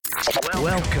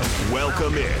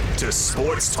Welcome in to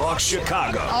Sports Talk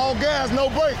Chicago. All gas, no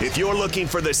brakes. If you're looking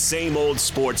for the same old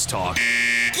sports talk,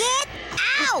 get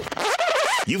out!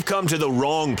 You've come to the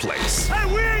wrong place.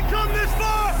 Hey, we ain't come this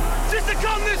far just to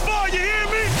come this far, you hear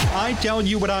me? I tell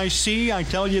you what I see, I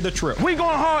tell you the truth. We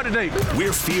going hard today.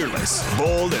 We're fearless,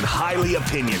 bold, and highly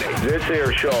opinionated. This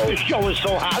show is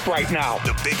so hot right now.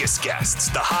 The biggest guests,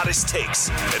 the hottest takes,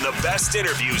 and the best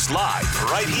interviews live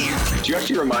right here. You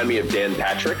actually remind me of Dan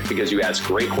Patrick because you ask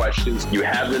great questions. You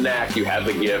have the knack, you have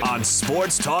the gift. On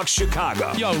Sports Talk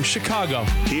Chicago. Yo, Chicago.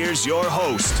 Here's your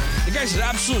host. The guy's an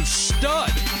absolute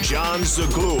stud. John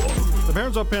Zaglul. The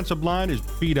Bears' offensive line is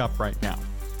beat up right now.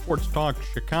 Sports Talk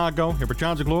Chicago. Here for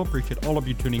John Zaglul. Appreciate all of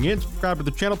you tuning in. Subscribe to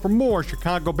the channel for more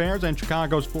Chicago Bears and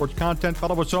Chicago sports content.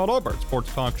 Follow us all over at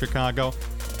Sports Talk Chicago.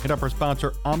 Hit up our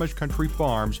sponsor, Amish Country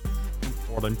Farms in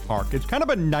Orland Park. It's kind of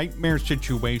a nightmare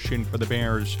situation for the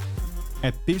Bears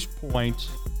at this point,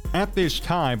 at this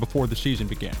time before the season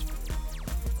begins.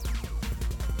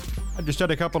 I just said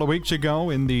a couple of weeks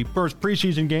ago in the first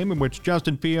preseason game in which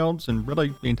Justin Fields and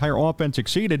really the entire offense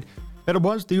succeeded that it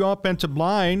was the offensive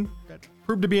line that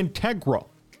proved to be integral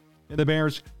in the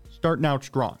Bears starting out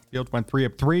strong. Fields went 3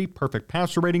 of 3, perfect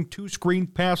passer rating, 2 screen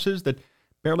passes that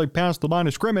barely passed the line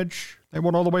of scrimmage. They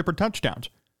went all the way for touchdowns.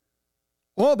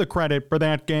 All the credit for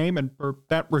that game and for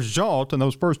that result in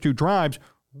those first 2 drives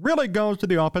really goes to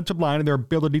the offensive line and their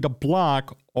ability to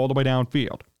block all the way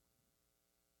downfield.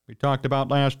 We talked about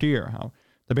last year how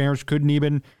the Bears couldn't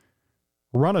even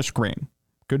run a screen,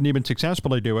 couldn't even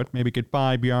successfully do it, maybe get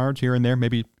 5 yards here and there,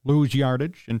 maybe lose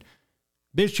yardage. And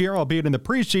this year, albeit in the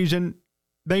preseason,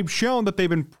 they've shown that they've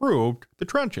improved the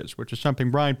trenches, which is something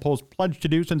Brian Poles pledged to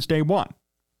do since day one.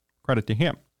 Credit to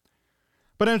him.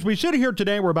 But as we sit here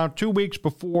today, we're about 2 weeks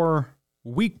before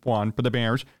week 1 for the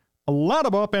Bears. A lot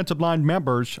of offensive line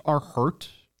members are hurt,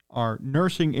 are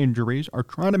nursing injuries, are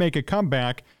trying to make a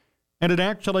comeback, and it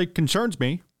actually concerns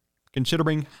me,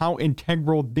 considering how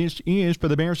integral this is for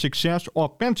the Bears' success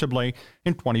offensively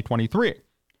in 2023.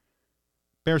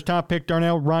 Bears top pick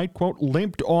Darnell Wright, quote,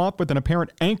 limped off with an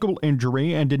apparent ankle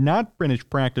injury and did not finish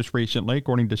practice recently,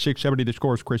 according to 670 The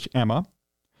Score's Chris Emma.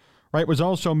 Wright was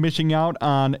also missing out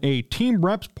on a team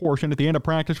reps portion at the end of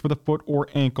practice with a foot or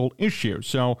ankle issue.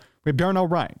 So we have Darnell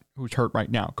Wright, who's hurt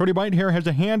right now. Cody Whitehair has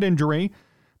a hand injury,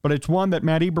 but it's one that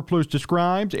Matt Eberflus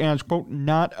describes as, quote,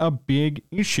 not a big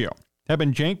issue.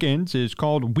 Tevin Jenkins is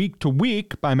called week to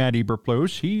week by Matt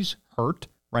Eberflus. He's hurt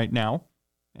right now,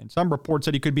 and some reports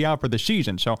said he could be out for the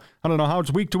season. So I don't know how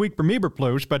it's week to week from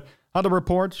Eberflus, but other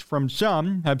reports from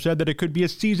some have said that it could be a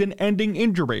season-ending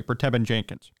injury for Tevin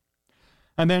Jenkins.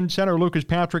 And then center Lucas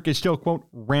Patrick is still, quote,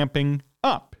 ramping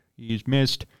up. He's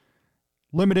missed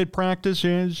limited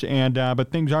practices,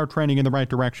 but things are trending in the right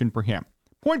direction for him.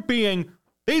 Point being,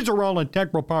 these are all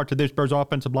integral parts of this Bears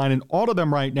offensive line, and all of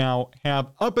them right now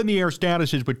have up-in-the-air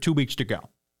statuses with 2 weeks to go.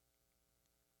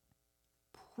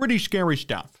 Pretty scary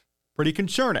stuff. Pretty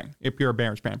concerning if you're a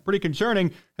Bears fan. Pretty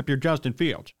concerning if you're Justin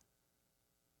Fields.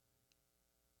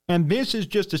 And this is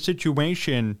just a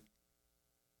situation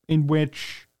in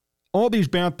which all these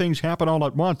bad things happen all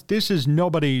at once. This is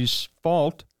nobody's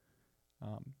fault.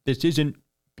 This isn't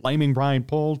blaming Brian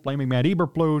Poles, blaming Matt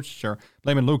Eberflus, or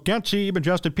blaming Luke Getsy, even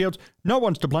Justin Fields. No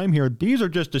one's to blame here. These are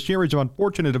just a series of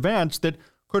unfortunate events that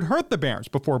could hurt the Bears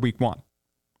before week 1.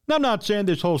 Now, I'm not saying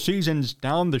this whole season's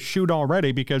down the chute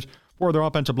already because 4 of their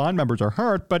offensive line members are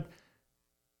hurt, but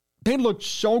they looked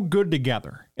so good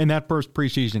together in that first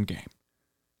preseason game.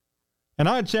 And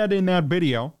I had said in that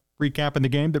video, recapping the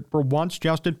game, that for once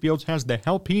Justin Fields has the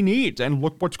help he needs, and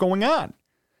look what's going on.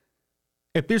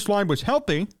 If this line was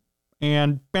healthy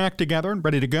and back together and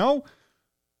ready to go,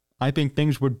 I think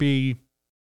things would be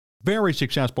very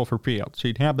successful for Fields.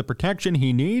 He'd have the protection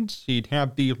he needs. He'd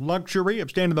have the luxury of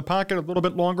staying in the pocket a little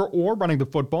bit longer or running the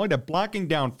football. He'd have blocking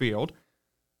downfield.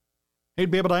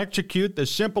 He'd be able to execute the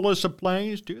simplest of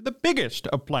plays to the biggest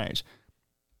of plays.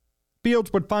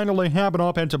 Fields would finally have an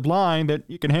offensive line that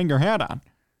you can hang your hat on.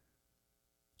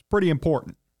 It's pretty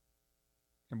important.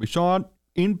 And we saw it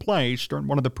in place during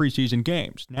one of the preseason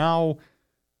games. Now,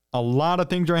 a lot of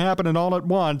things are happening all at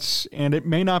once, and it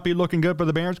may not be looking good for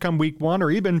the Bears come week 1 or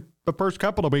even the first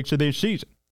couple of weeks of this season.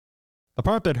 The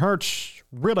part that hurts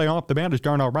really off the bat is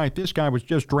Darnell Wright. This guy was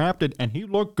just drafted, and he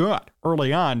looked good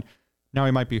early on. Now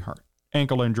he might be hurt.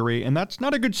 Ankle injury, and that's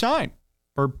not a good sign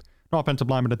for an offensive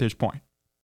lineman at this point.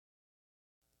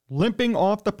 Limping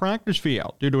off the practice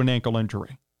field due to an ankle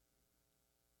injury.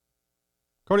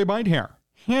 Cody Whitehair,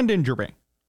 hand injury.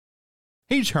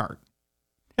 He's hurt.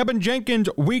 Tevin Jenkins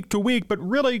week to week, but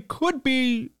really could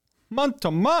be month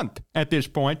to month at this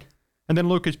point. And then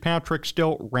Lucas Patrick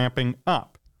still ramping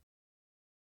up.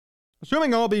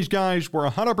 Assuming all these guys were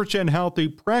 100% healthy,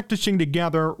 practicing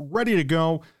together, ready to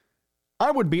go, I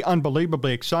would be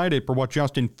unbelievably excited for what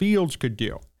Justin Fields could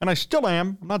do. And I still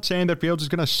am. I'm not saying that Fields is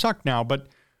going to suck now, but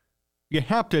you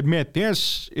have to admit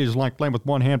this is like playing with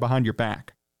one hand behind your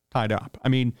back, tied up. I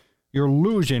mean, you're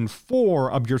losing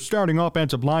 4 of your starting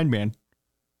offensive linemen,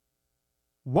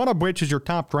 one of which is your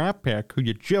top draft pick, who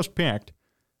you just picked.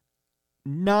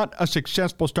 Not a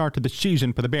successful start to the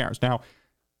season for the Bears. Now,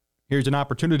 here's an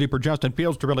opportunity for Justin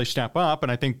Fields to really step up,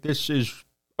 and I think this is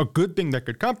a good thing that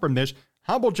could come from this.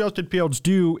 How will Justin Fields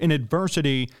do in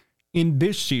adversity in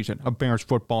this season of Bears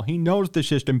football? He knows the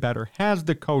system better, has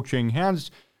the coaching,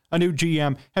 has a new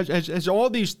GM, has all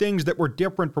these things that were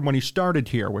different from when he started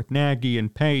here with Nagy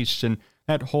and Pace and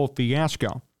that whole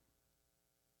fiasco.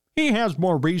 He has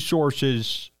more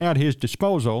resources at his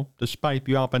disposal, despite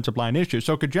the offensive line issues.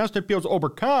 So could Justin Fields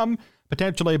overcome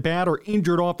potentially a bad or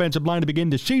injured offensive line to begin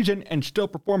the season and still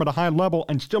perform at a high level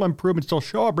and still improve and still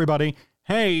show everybody,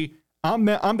 hey, I'm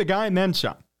the guy and then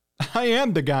some. I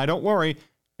am the guy, don't worry,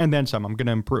 and then some. I'm going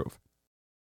to improve.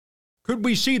 Could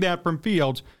we see that from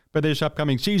Fields for this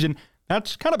upcoming season?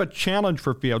 That's kind of a challenge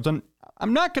for Fields, and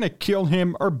I'm not going to kill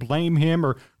him or blame him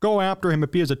or go after him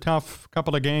if he has a tough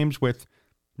couple of games with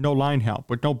no line help,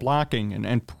 with no blocking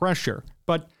and pressure.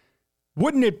 But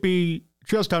wouldn't it be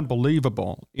just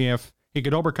unbelievable if he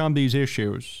could overcome these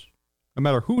issues, no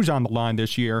matter who's on the line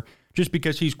this year, just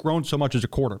because he's grown so much as a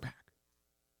quarterback?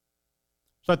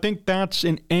 So I think that's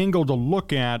an angle to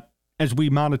look at as we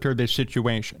monitor this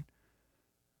situation.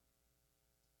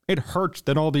 It hurts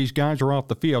that all these guys are off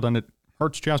the field, and it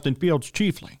hurts Justin Fields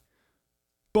chiefly.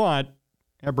 But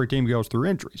every team goes through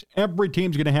injuries. Every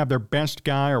team's going to have their best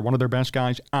guy or one of their best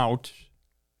guys out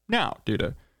now due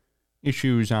to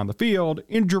issues on the field,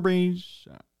 injuries,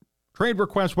 trade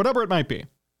requests, whatever it might be.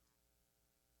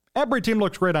 Every team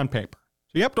looks great on paper.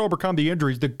 So you have to overcome the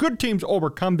injuries. The good teams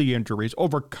overcome the injuries,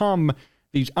 overcome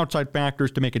these outside factors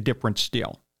to make a difference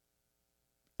still.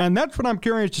 And that's what I'm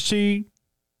curious to see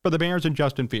for the Bears and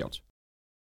Justin Fields.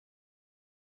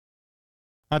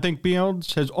 I think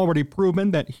Fields has already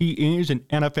proven that he is an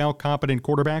NFL competent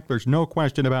quarterback. There's no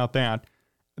question about that.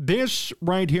 This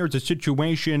right here is a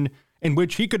situation in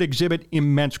which he could exhibit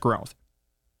immense growth.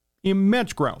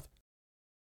 Immense growth.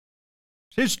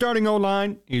 His starting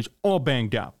O-line is all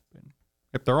banged up.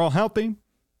 If they're all healthy,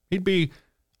 he'd be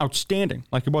outstanding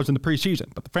like he was in the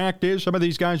preseason. But the fact is, some of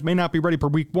these guys may not be ready for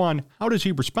week 1. How does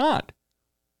he respond?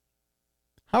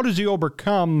 How does he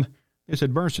overcome this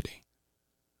adversity?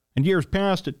 In years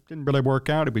past, it didn't really work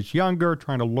out. He was younger,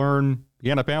 trying to learn the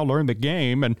NFL, learn the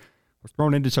game, and was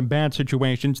thrown into some bad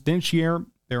situations. This year,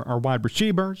 there are wide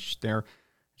receivers. There's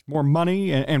more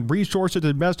money and resources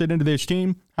invested into this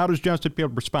team. How does Justin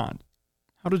Fields respond?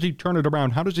 How does he turn it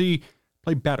around? How does he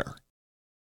play better?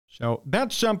 So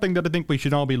that's something that I think we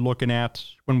should all be looking at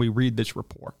when we read this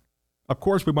report. Of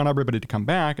course, we want everybody to come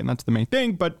back, and that's the main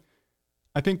thing, but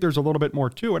I think there's a little bit more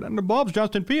to it, and it involves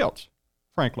Justin Fields,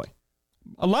 frankly.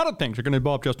 A lot of things are going to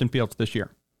involve Justin Fields this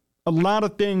year. A lot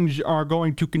of things are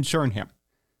going to concern him.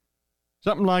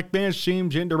 Something like this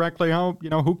seems indirectly,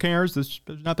 who cares? This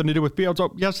has nothing to do with Fields.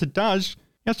 Oh, yes, it does.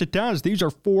 Yes, it does. These are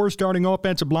 4 starting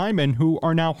offensive linemen who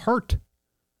are now hurt,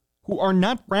 who are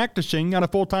not practicing on a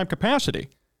full-time capacity.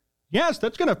 Yes,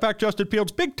 that's going to affect Justin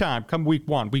Fields big time come week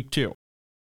 1, week 2.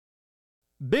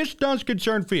 This does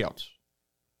concern Fields.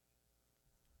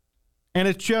 And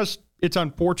it's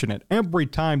unfortunate. Every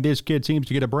time this kid seems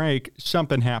to get a break,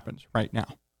 something happens right now.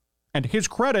 And to his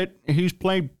credit, he's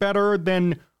played better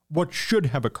than what should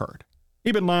have occurred.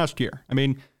 Even last year. I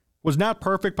mean, was not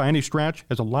perfect by any stretch.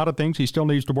 Has a lot of things he still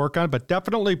needs to work on, but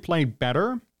definitely played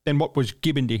better than what was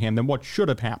given to him, than what should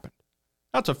have happened.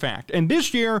 That's a fact. And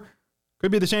this year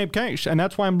could be the same case, and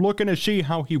that's why I'm looking to see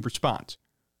how he responds.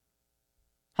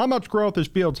 How much growth has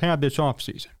Fields had this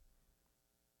offseason?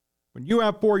 When you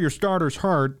have 4 of your starters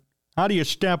hurt, how do you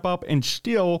step up and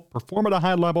still perform at a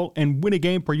high level and win a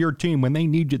game for your team when they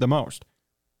need you the most?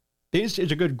 This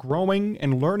is a good growing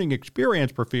and learning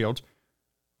experience for Fields,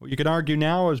 who you could argue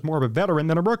now is more of a veteran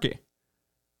than a rookie.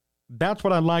 That's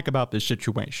what I like about this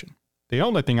situation. The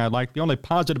only thing I like, the only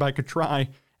positive I could try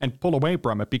and pull away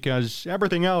from it, because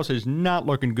everything else is not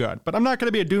looking good. But I'm not going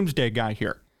to be a doomsday guy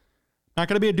here. Not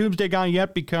going to be a doomsday guy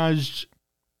yet because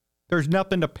there's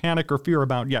nothing to panic or fear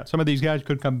about yet. Some of these guys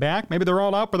could come back. Maybe they're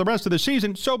all out for the rest of the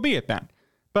season. So be it then.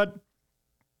 But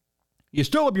you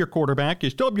still have your quarterback.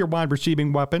 You still have your wide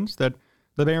receiving weapons that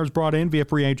the Bears brought in via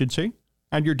free agency.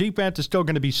 And your defense is still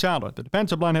going to be solid. The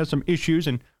defensive line has some issues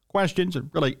and questions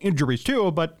and really injuries too.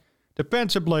 But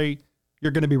defensively,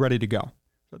 you're going to be ready to go.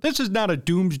 So this is not a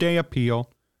doomsday appeal.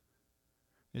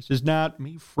 This is not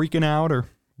me freaking out or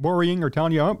worrying or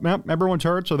telling you, oh, yep, everyone's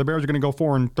hurt, so the Bears are going to go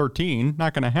 4-13.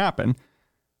 Not going to happen.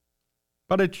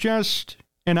 But it's just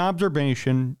an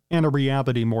observation and a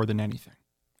reality more than anything.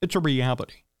 It's a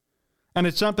reality. And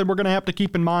it's something we're going to have to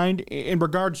keep in mind in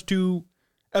regards to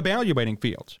evaluating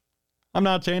Fields. I'm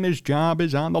not saying his job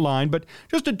is on the line, but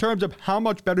just in terms of how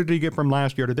much better did he get from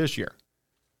last year to this year?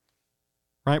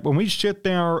 Right? When we sit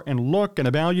there and look and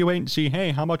evaluate and see,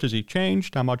 hey, how much has he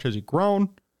changed? How much has he grown?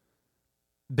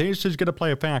 This is going to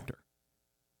play a factor.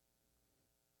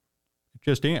 It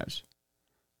just is.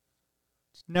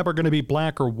 It's never going to be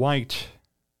black or white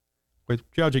with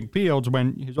judging Fields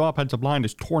when his offensive line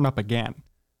is torn up again.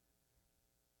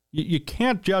 You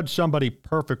can't judge somebody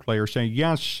perfectly or say,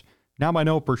 yes, now I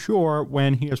know for sure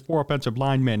when he has 4 offensive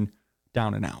linemen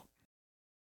down and out.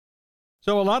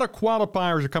 So a lot of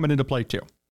qualifiers are coming into play too.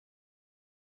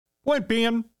 Point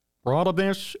being, for all of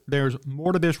this, there's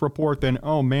more to this report than,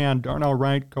 oh man, Darnell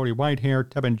Wright, Cody Whitehair,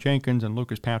 Tevin Jenkins, and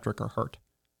Lucas Patrick are hurt.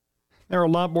 There are a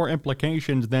lot more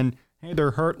implications than, hey,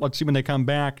 they're hurt, let's see when they come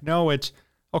back. No, it's,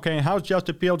 okay, how's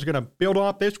Justin Fields going to build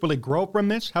off this? Will he grow from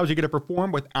this? How's he going to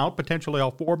perform without potentially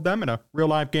all 4 of them in a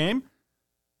real-life game?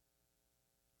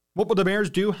 What will the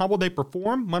Bears do? How will they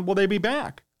perform? When will they be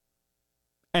back?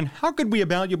 And how could we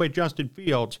evaluate Justin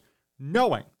Fields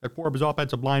knowing that 4 of his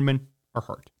offensive linemen are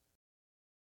hurt?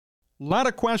 A lot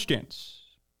of questions.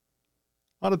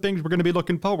 A lot of things we're going to be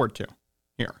looking forward to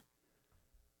here.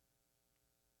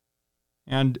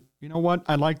 And you know what?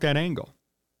 I like that angle.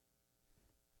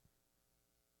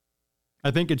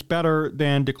 I think it's better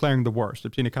than declaring the worst.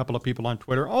 I've seen a couple of people on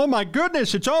Twitter, oh my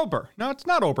goodness, it's over. No, it's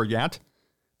not over yet.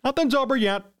 Nothing's over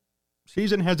yet.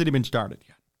 Season hasn't even started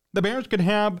yet. The Bears could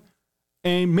have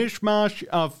a mishmash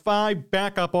of 5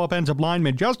 backup offensive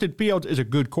linemen. Justin Fields is a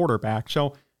good quarterback,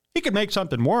 so he could make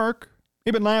something work.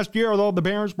 Even last year, although the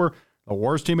Bears were the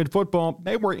worst team in football,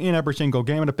 they were in every single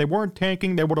game, and if they weren't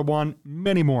tanking, they would have won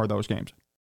many more of those games.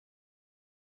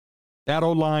 That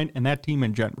O-line and that team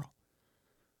in general.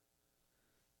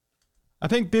 I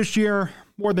think this year,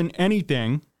 more than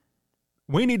anything,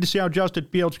 we need to see how Justin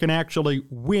Fields can actually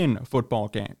win football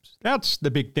games. That's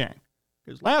the big thing.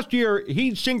 Because last year,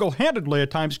 he single-handedly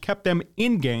at times kept them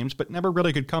in games, but never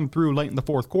really could come through late in the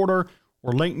fourth quarter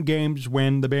or late in games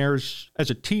when the Bears as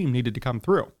a team needed to come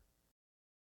through.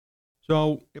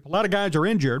 So if a lot of guys are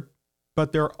injured,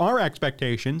 but there are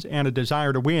expectations and a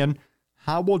desire to win,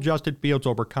 how will Justin Fields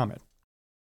overcome it?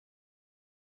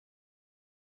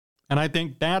 And I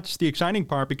think that's the exciting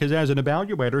part because as an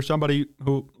evaluator, somebody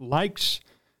who likes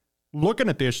looking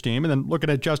at this team and then looking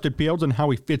at Justin Fields and how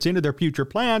he fits into their future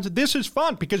plans, this is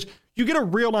fun because you get a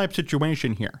real-life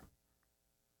situation here.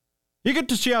 You get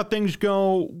to see how things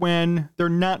go when they're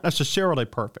not necessarily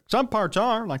perfect. Some parts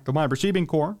are, like the wide receiving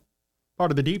core,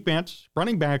 part of the defense,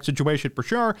 running back situation for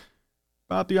sure,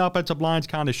 but the offensive line's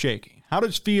kind of shaky. How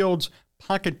does Fields'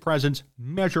 pocket presence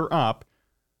measure up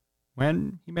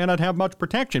when he may not have much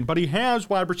protection, but he has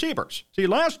wide receivers? See,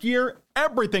 last year,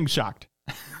 everything sucked.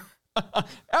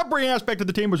 Every aspect of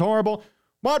the team was horrible.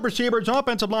 Wide receivers,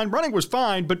 offensive line, running was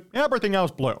fine, but everything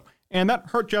else blew. And that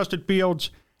hurt Justin Fields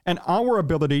and our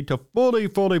ability to fully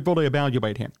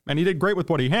evaluate him. And he did great with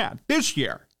what he had. This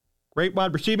year, great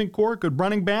wide receiving core, good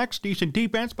running backs, decent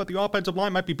defense, but the offensive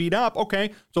line might be beat up.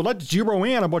 Okay, so let's zero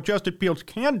in on what Justin Fields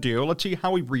can do. Let's see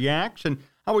how he reacts and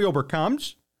how he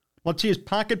overcomes. Let's see his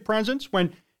pocket presence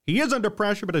when he is under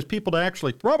pressure, but has people to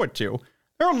actually throw it to.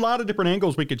 There are a lot of different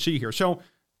angles we could see here. So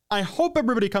I hope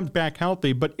everybody comes back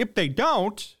healthy, but if they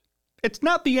don't, it's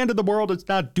not the end of the world. It's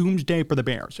not doomsday for the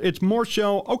Bears. It's more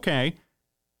so, okay,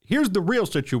 here's the real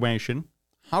situation.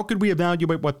 How could we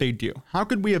evaluate what they do? How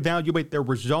could we evaluate their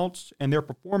results and their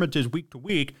performances week to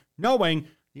week, knowing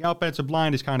the offensive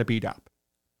line is kind of beat up?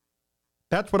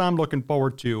 That's what I'm looking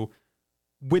forward to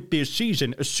with this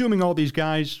season, assuming all these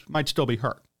guys might still be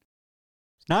hurt.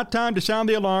 It's not time to sound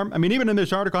the alarm. I mean, even in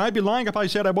this article, I'd be lying if I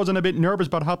said I wasn't a bit nervous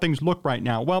about how things look right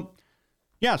now. Well,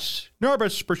 yes,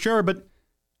 nervous for sure, but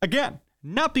again,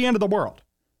 not the end of the world.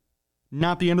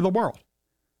 Not the end of the world.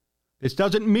 This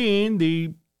doesn't mean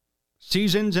the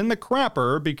season's in the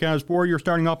crapper because 4 of your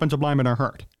starting offensive linemen are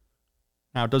hurt.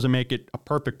 Now, it doesn't make it a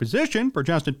perfect position for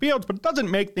Justin Fields, but it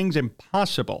doesn't make things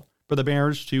impossible for the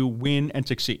Bears to win and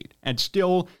succeed and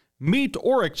still meet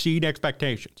or exceed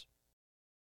expectations.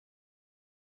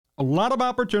 A lot of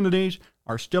opportunities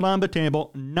are still on the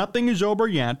table. Nothing is over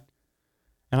yet.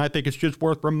 And I think it's just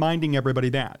worth reminding everybody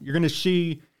that. You're going to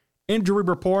see injury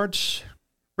reports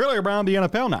really around the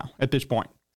NFL now at this point.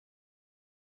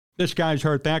 This guy's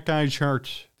hurt, that guy's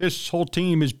hurt. This whole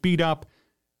team is beat up.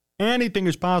 Anything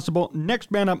is possible.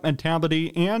 Next man up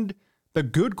mentality and the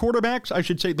good quarterbacks, I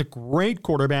should say the great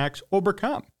quarterbacks,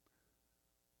 overcome.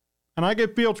 And I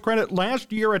give Fields credit.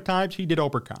 Last year at times he did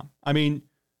overcome. I mean,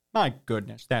 my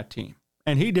goodness, that team.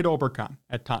 And he did overcome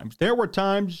at times. There were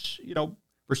times,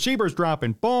 receivers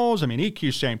dropping balls. I mean,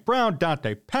 EQ St. Brown,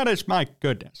 Dante Pettis, my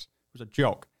goodness. It was a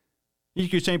joke.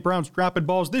 EQ St. Brown's dropping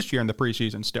balls this year in the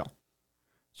preseason still.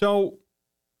 So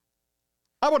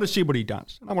I want to see what he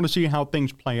does. I want to see how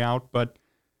things play out, but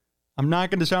I'm not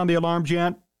going to sound the alarms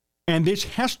yet. And this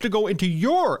has to go into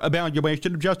your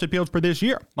evaluation of Justin Fields for this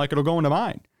year, like it'll go into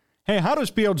mine. Hey, how does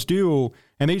Fields do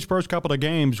in these first couple of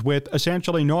games with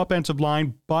essentially no offensive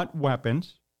line but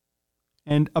weapons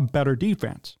and a better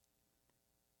defense?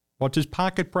 What's his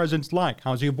pocket presence like?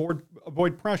 How does he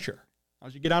avoid pressure? How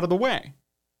does he get out of the way?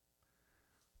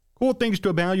 Cool things to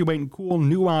evaluate and cool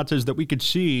nuances that we could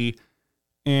see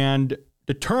and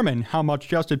determine how much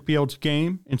Justin Fields'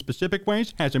 game in specific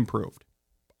ways has improved.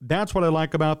 That's what I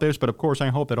like about this, but of course I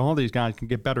hope that all these guys can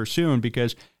get better soon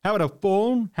because having a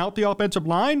full, healthy offensive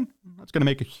line, that's going to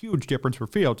make a huge difference for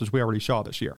Fields, as we already saw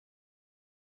this year.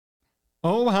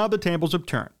 Oh, how the tables have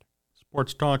turned.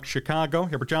 Sports Talk Chicago,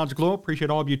 here for John Zaghloul.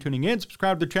 Appreciate all of you tuning in.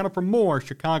 Subscribe to the channel for more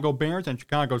Chicago Bears and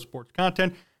Chicago sports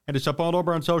content. And us up all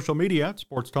over on social media at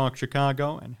Sports Talk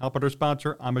Chicago and help our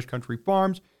sponsor, Amish Country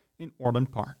Farms in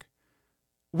Orland Park.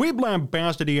 We've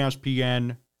lambasted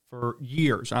ESPN for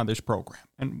years on this program,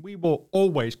 and we will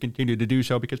always continue to do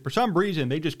so because for some reason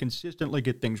they just consistently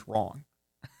get things wrong.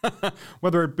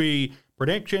 Whether it be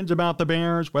predictions about the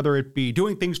Bears, whether it be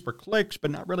doing things for clicks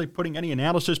but not really putting any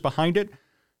analysis behind it.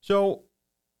 So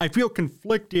I feel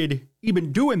conflicted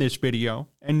even doing this video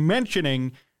and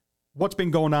mentioning what's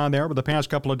been going on there over the past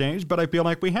couple of days, but I feel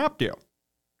like we have to.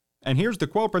 And here's the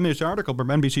quote from this article from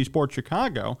NBC Sports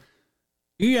Chicago.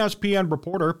 ESPN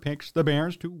reporter picks the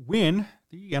Bears to win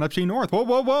the NFC North.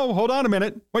 Whoa, hold on a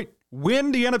minute. Wait,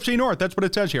 win the NFC North. That's what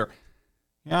it says here.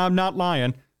 Yeah, I'm not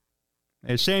lying.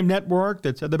 The same network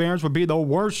that said the Bears would be the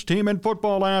worst team in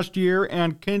football last year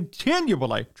and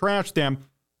continually trashed them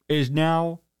is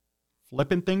now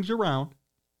flipping things around,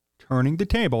 turning the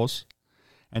tables,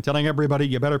 and telling everybody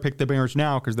you better pick the Bears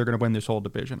now because they're going to win this whole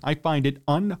division. I find it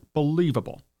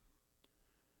unbelievable.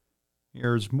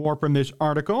 Here's more from this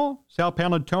article. Sal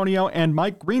Paolantonio and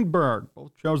Mike Greenberg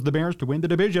both chose the Bears to win the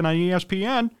division on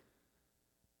ESPN.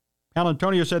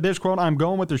 Paolantonio said this, quote, I'm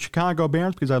going with the Chicago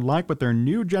Bears because I like what their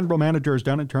new general manager has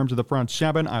done in terms of the front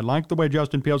seven. I like the way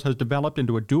Justin Fields has developed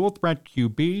into a dual-threat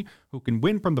QB who can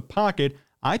win from the pocket.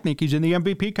 I think he's in the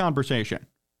MVP conversation.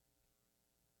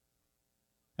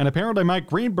 And apparently Mike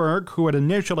Greenberg, who had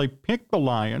initially picked the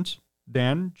Lions,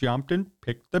 then jumped and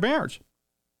picked the Bears.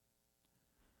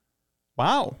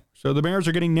 Wow. So the Bears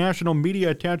are getting national media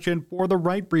attention for the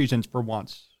right reasons for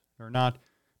once. They're not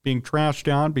being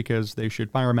trashed on because they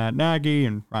should fire Matt Nagy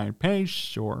and Ryan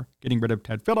Pace or getting rid of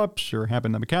Ted Phillips or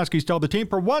having the McCaskies tell the team.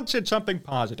 For once, it's something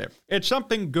positive. It's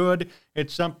something good.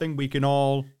 It's something we can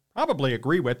all probably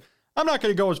agree with. I'm not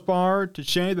going to go as far to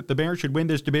say that the Bears should win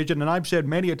this division, and I've said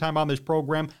many a time on this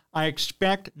program, I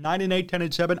expect 9-8,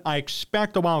 10-7. I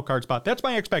expect a wild card spot. That's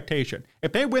my expectation.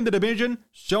 If they win the division,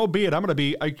 so be it. I'm going to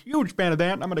be a huge fan of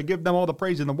that, and I'm going to give them all the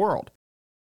praise in the world.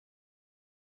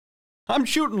 I'm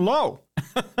shooting low.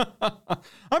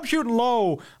 I'm shooting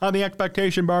low on the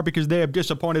expectation bar because they have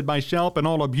disappointed myself and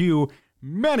all of you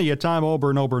many a time over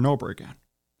and over and over again.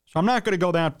 So I'm not going to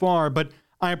go that far, but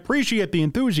I appreciate the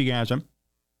enthusiasm.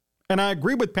 And I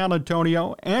agree with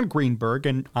Paolantonio and Greenberg,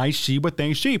 and I see what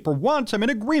they see. For once, I'm in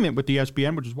agreement with the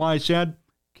ESPN, which is why I said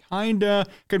kind of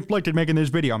conflicted making this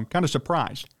video. I'm kind of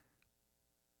surprised.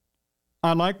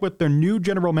 I like what their new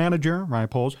general manager, Ryan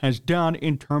Poles, has done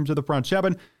in terms of the front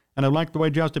seven, and I like the way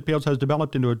Justin Fields has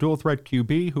developed into a dual-threat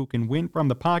QB who can win from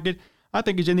the pocket. I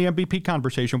think he's in the MVP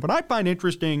conversation. What I find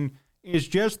interesting is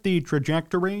just the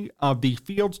trajectory of the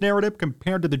Fields narrative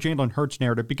compared to the Jalen Hurts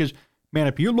narrative, because man,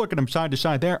 if you look at them side to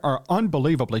side, they are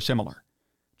unbelievably similar.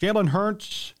 Jalen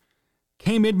Hurts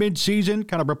came in mid-season,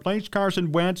 kind of replaced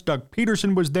Carson Wentz. Doug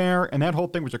Peterson was there, and that whole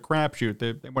thing was a crapshoot.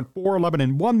 They went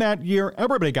 4-11-1 that year.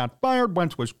 Everybody got fired.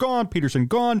 Wentz was gone. Peterson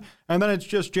gone. And then it's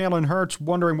just Jalen Hurts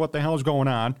wondering what the hell is going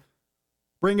on.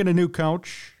 Bring in a new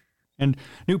coach and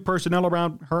new personnel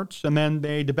around Hurts, and then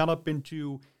they develop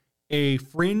into a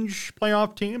fringe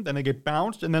playoff team. Then they get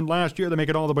bounced, and then last year they make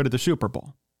it all the way to the Super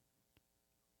Bowl.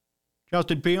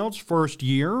 Justin Fields, first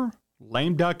year,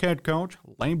 lame duck head coach,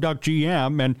 lame duck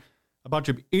GM, and a bunch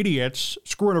of idiots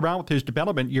screwing around with his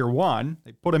development year one.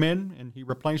 They put him in, and he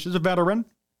replaces a veteran.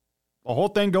 The whole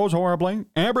thing goes horribly.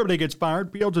 Everybody gets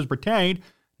fired. Fields is retained.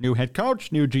 New head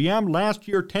coach, new GM. Last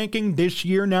year tanking. This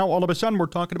year now all of a sudden we're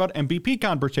talking about MVP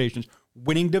conversations,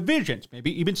 winning divisions,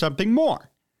 maybe even something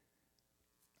more.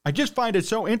 I just find it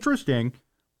so interesting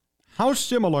how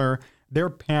similar their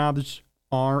paths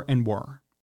are and were.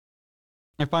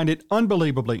 I find it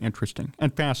unbelievably interesting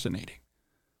and fascinating.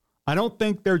 I don't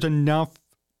think there's enough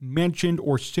mentioned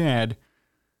or said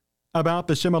about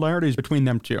the similarities between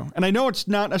them two. And I know it's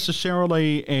not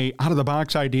necessarily a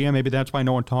out-of-the-box idea. Maybe that's why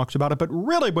no one talks about it. But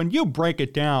really, when you break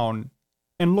it down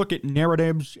and look at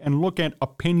narratives and look at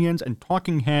opinions and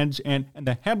talking heads and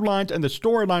the headlines and the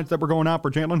storylines that were going on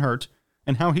for Jalen Hurts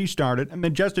and how he started, and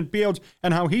then Justin Fields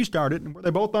and how he started, and where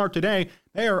they both are today,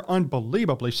 they are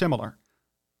unbelievably similar.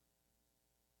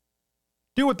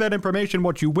 Do with that information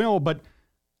what you will, but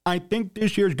I think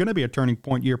this year is going to be a turning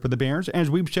point year for the Bears,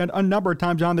 as we've said a number of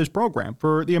times on this program.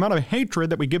 For the amount of hatred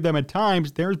that we give them at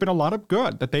times, there's been a lot of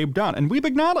good that they've done, and we've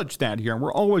acknowledged that here, and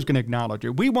we're always going to acknowledge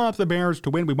it. We want the Bears to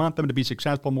win. We want them to be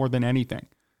successful more than anything.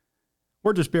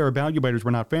 We're just fair evaluators. We're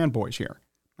not fanboys here.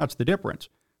 That's the difference.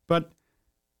 But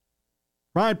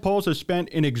Ryan Poles has spent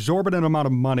an exorbitant amount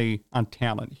of money on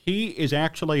talent. He is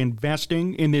actually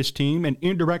investing in this team and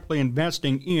indirectly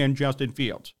investing in Justin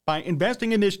Fields. By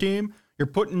investing in this team, you're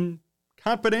putting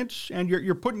confidence and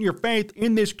you're putting your faith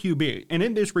in this QB and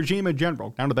in this regime in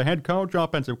general, down to the head coach,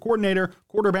 offensive coordinator,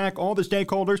 quarterback, all the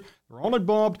stakeholders. They're all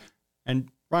involved, and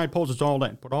Ryan Poles is all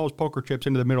in. Put all his poker chips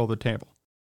into the middle of the table.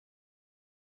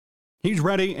 He's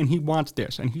ready, and he wants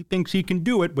this, and he thinks he can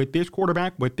do it with this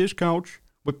quarterback, with this coach,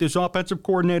 with this offensive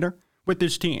coordinator, with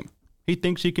this team. He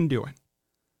thinks he can do it.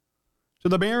 So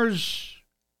the Bears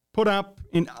put up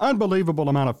an unbelievable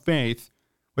amount of faith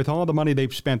with all the money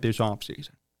they've spent this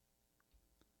offseason.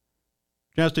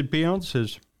 Justin Fields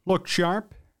has looked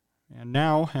sharp and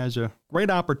now has a great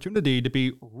opportunity to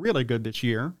be really good this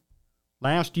year.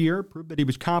 Last year proved that he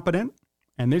was competent,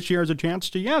 and this year has a chance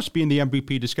to, yes, be in the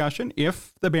MVP discussion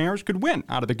if the Bears could win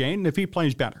out of the game and if he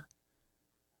plays better.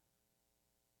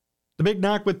 The big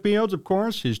knock with Fields, of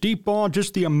course, is deep ball,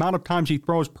 just the amount of times he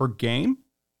throws per game.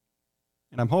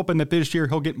 And I'm hoping that this year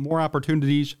he'll get more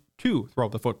opportunities to throw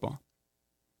the football.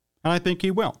 And I think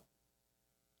he will.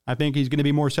 I think he's going to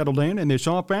be more settled in this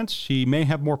offense. He may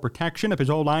have more protection if his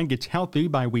O-line gets healthy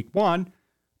by week 1,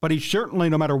 but he certainly,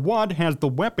 no matter what, has the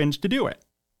weapons to do it.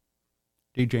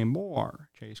 DJ Moore,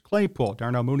 Chase Claypool,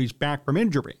 Darnell Mooney's back from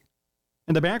injury.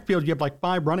 In the backfield, you have like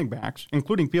 5 running backs,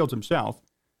 including Fields himself.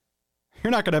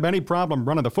 You're not going to have any problem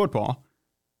running the football.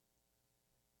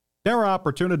 There are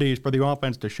opportunities for the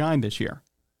offense to shine this year.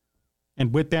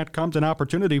 And with that comes an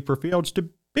opportunity for Fields to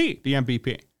be the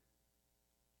MVP.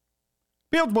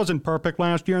 Fields wasn't perfect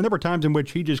last year, and there were times in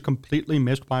which he just completely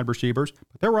missed wide receivers.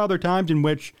 But there were other times in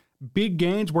which big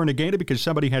gains were negated because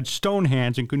somebody had stone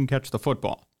hands and couldn't catch the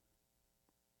football.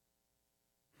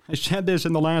 I said this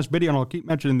in the last video, and I'll keep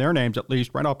mentioning their names at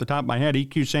least right off the top of my head.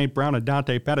 EQ St. Brown and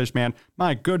Dante Pettis, man.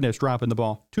 My goodness, dropping the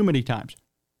ball too many times.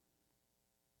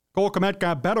 Cole Kmet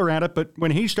got better at it, but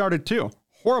when he started too,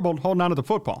 horrible holding on to the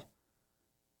football.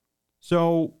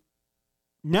 So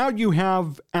now you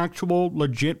have actual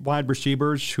legit wide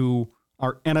receivers who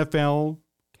are NFL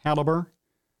caliber,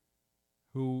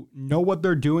 who know what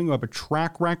they're doing, who have a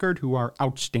track record, who are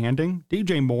outstanding.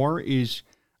 DJ Moore is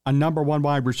a number 1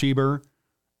 wide receiver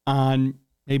on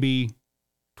maybe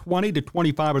 20 to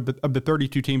 25 of the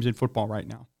 32 teams in football right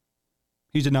now.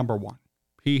 He's a number 1.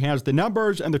 He has the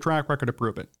numbers and the track record to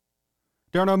prove it.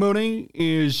 Darnell Mooney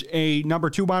is a number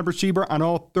 2 wide receiver on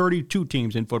all 32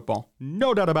 teams in football.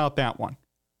 No doubt about that one.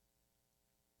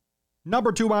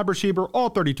 Number 2 wide receiver, all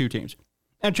 32 teams.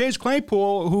 And Chase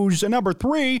Claypool, who's a number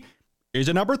 3, is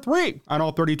a number 3 on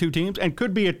all 32 teams and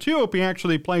could be a 2 if he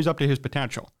actually plays up to his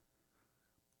potential.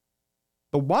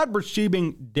 The wide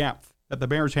receiving depth that the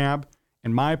Bears have,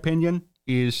 in my opinion,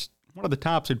 is one of the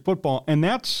tops in football. And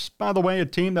that's, by the way, a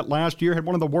team that last year had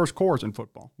one of the worst cores in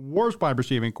football. Worst wide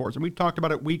receiving cores. And we talked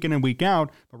about it week in and week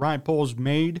out. But Ryan Poles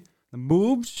made the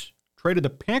moves, traded the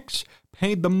picks,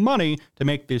 paid the money to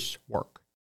make this work.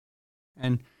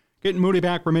 And getting Mooney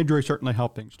back from injury certainly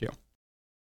helped things too.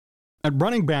 At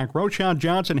running back, Roschon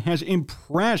Johnson has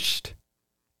impressed.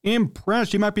 He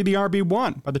might be the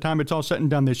RB1 by the time it's all said and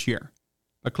done this year.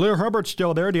 But Khalil Herbert's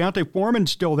still there. Deontay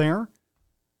Foreman's still there.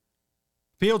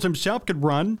 Fields himself could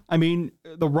run. I mean,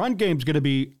 the run game's going to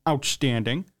be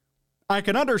outstanding. I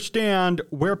can understand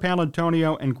where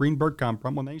Palantonio and Greenberg come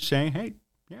from when they say, hey,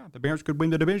 yeah, the Bears could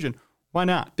win the division. Why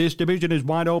not? This division is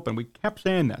wide open. We kept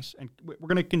saying this, and we're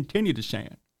going to continue to say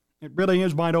it. It really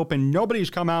is wide open. Nobody's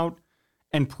come out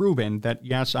and proven that,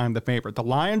 yes, I'm the favorite. The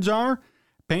Lions are,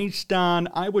 based on,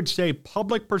 I would say,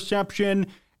 public perception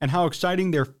and how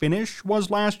exciting their finish was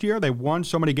last year. They won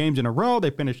so many games in a row. They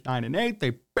finished 9-8.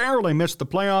 They barely missed the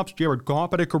playoffs. Jared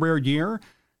Goff had a career year.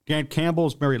 Dan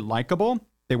Campbell's very likable.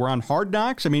 They were on Hard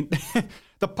Knocks. I mean,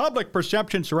 the public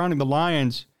perception surrounding the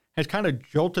Lions has kind of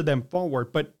jolted them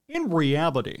forward. But in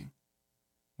reality,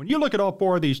 when you look at all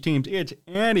four of these teams, it's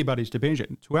anybody's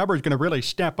division. It's whoever's going to really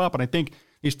step up. And I think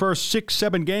these first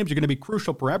 6-7 games are going to be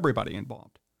crucial for everybody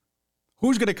involved.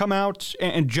 Who's going to come out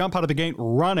and jump out of the gate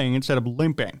running instead of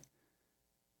limping?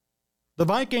 The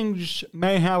Vikings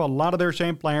may have a lot of their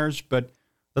same players, but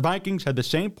the Vikings had the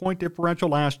same point differential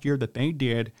last year that they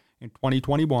did in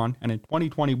 2021. And in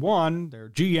 2021, their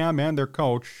GM and their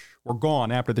coach were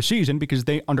gone after the season because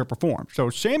they underperformed. So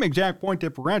same exact point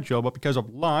differential, but because of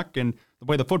luck and the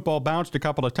way the football bounced a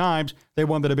couple of times, they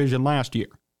won the division last year.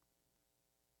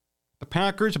 The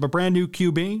Packers have a brand new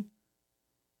QB.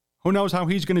 Who knows how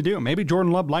he's going to do? Maybe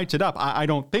Jordan Love lights it up. I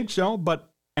don't think so,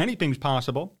 but anything's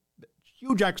possible.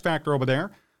 Huge X factor over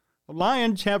there. The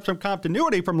Lions have some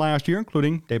continuity from last year,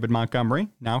 including David Montgomery,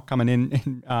 now coming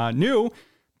in new.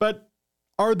 But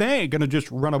are they going to just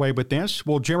run away with this?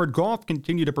 Will Jared Goff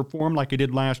continue to perform like he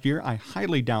did last year? I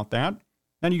highly doubt that.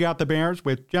 Then you got the Bears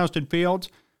with Justin Fields,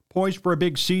 poised for a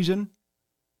big season.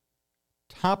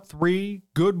 Top 3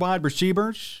 good wide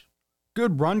receivers,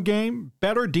 good run game,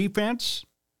 better defense.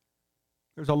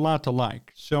 There's a lot to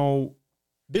like. So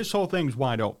this whole thing's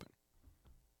wide open.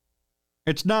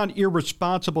 It's not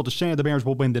irresponsible to say the Bears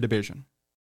will win the division.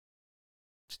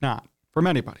 It's not, from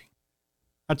anybody.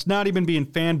 That's not even being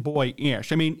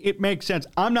fanboy-ish. I mean, it makes sense.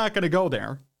 I'm not going to go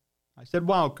there. I said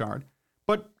wild card.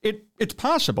 But it's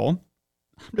possible.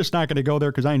 I'm just not going to go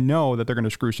there because I know that they're going to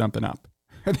screw something up.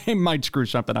 They might screw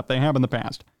something up. They have in the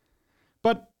past.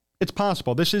 But it's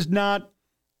possible. This is not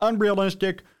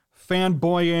unrealistic,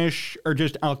 fanboyish, or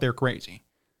just out there crazy.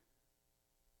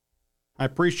 I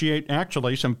appreciate,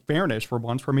 actually, some fairness for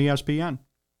once from ESPN.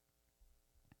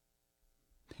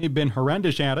 They've been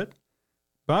horrendous at it,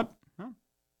 but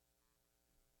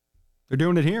they're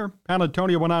doing it here.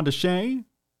 Palantonio went on to say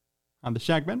on the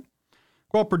segment,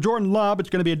 quote, for Jordan Love, it's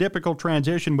going to be a difficult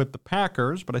transition with the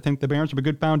Packers, but I think the Bears have a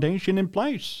good foundation in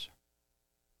place.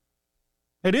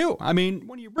 They do. I mean,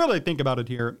 when you really think about it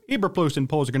here, Eberflus and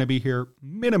Poles are going to be here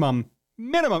minimum,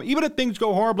 even if things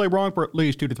go horribly wrong for at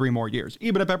least 2 to 3 more years.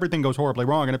 Even if everything goes horribly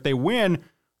wrong, and if they win,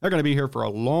 they're going to be here for a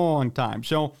long time.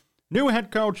 So, new head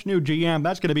coach, new GM,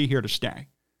 that's going to be here to stay.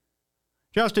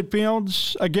 Justin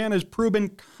Fields, again, has proven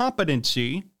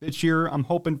competency. This year, I'm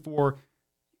hoping for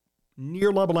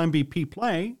near-level MVP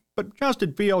play. But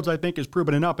Justin Fields, I think, has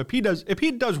proven enough. If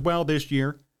he does well this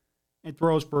year and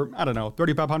throws for,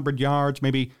 3,500 yards,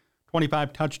 maybe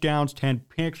 25 touchdowns, 10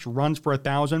 picks, runs for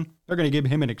 1,000, they're going to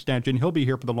give him an extension. He'll be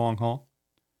here for the long haul.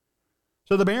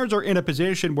 So the Bears are in a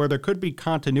position where there could be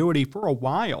continuity for a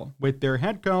while with their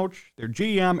head coach, their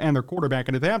GM, and their quarterback.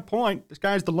 And at that point, the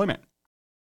sky's the limit.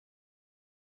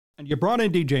 And you brought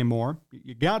in DJ Moore.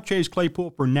 You got Chase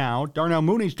Claypool for now. Darnell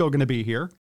Mooney's still going to be here.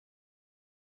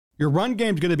 Your run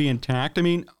game's going to be intact. I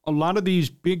mean, a lot of these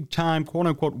big-time,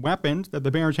 quote-unquote, weapons that the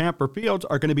Bears have for Fields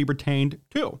are going to be retained,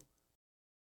 too.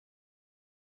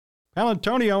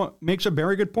 Palantonio makes a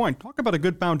very good point. Talk about a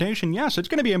good foundation. Yes, it's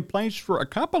going to be in place for a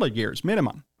couple of years,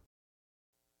 minimum.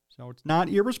 So it's not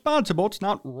irresponsible. It's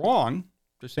not wrong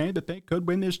to say that they could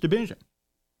win this division.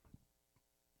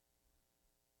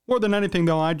 More than anything,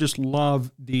 though, I just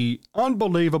love the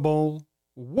unbelievable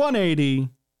 180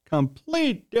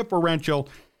 complete differential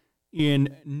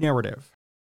in narrative.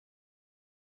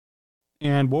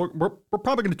 And we're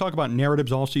probably going to talk about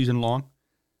narratives all season long.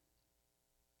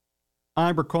 I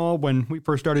recall when we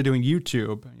first started doing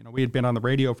YouTube, we had been on the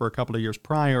radio for a couple of years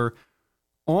prior,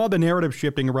 all the narrative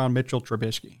shifting around Mitchell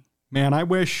Trubisky. Man, I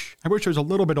wish I was a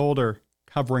little bit older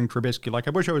covering Trubisky. Like,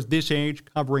 I wish I was this age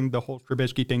covering the whole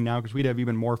Trubisky thing now because we'd have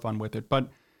even more fun with it. But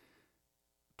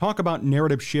talk about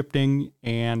narrative shifting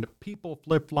and people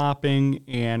flip-flopping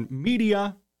and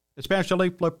media, especially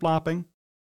flip-flopping.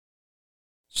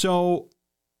 So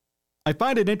I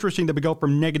find it interesting that we go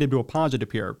from negative to a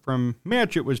positive here. From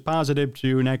Mitch, it was positive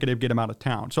to negative, get him out of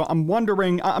town. So I'm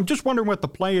just wondering what the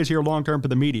play is here long-term for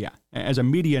the media. As a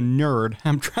media nerd,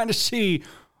 I'm trying to see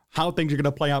how things are going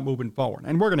to play out moving forward.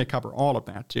 And we're going to cover all of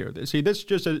that, too. See, this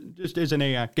just isn't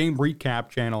a game recap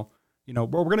channel, where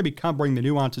we're going to be covering the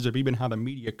nuances of even how the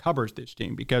media covers this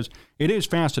team, because it is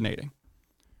fascinating.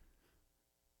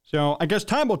 So I guess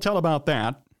time will tell about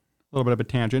that. A little bit of a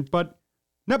tangent. But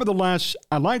nevertheless,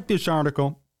 I like this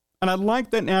article, and I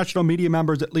like that national media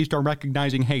members at least are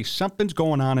recognizing, hey, something's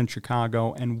going on in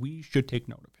Chicago, and we should take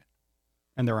note of it.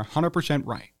 And they're 100%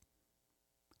 right.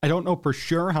 I don't know for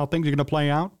sure how things are going to play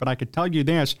out, but I could tell you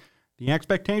this, the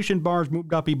expectation bar's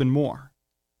moved up even more.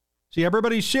 See,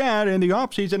 everybody said in the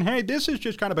offseason, hey, this is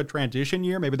just kind of a transition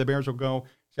year. Maybe the Bears will go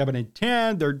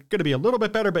 7-10. They're going to be a little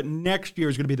bit better, but next year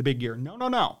is going to be the big year. No.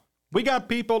 We got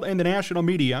people in the national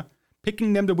media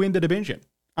picking them to win the division.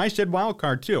 I said wild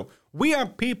card too. We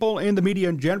have people in the media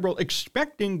in general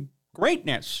expecting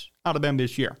greatness out of them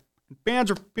this year.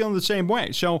 Fans are feeling the same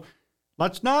way. So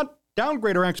let's not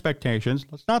downgrade our expectations.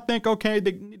 Let's not think, okay,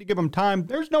 they need to give them time.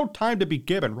 There's no time to be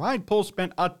given. Ryan Poole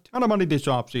spent a ton of money this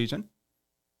offseason.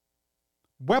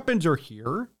 Weapons are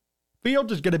here.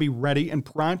 Fields is going to be ready and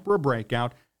primed for a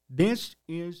breakout. This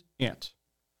is it.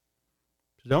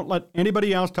 So don't let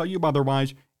anybody else tell you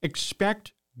otherwise.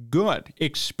 Expect good.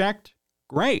 Expect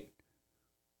great.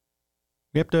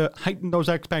 We have to heighten those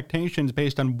expectations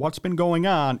based on what's been going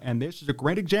on, and this is a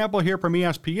great example here from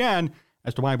ESPN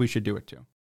as to why we should do it too.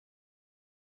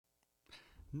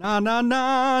 Na na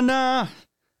na na,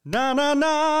 na na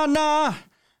na na,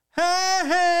 hey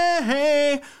hey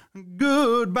hey,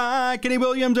 goodbye, Kenny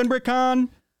Williams and Rick Hahn.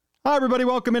 Hi everybody,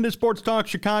 welcome into Sports Talk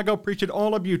Chicago. Appreciate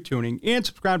all of you tuning in.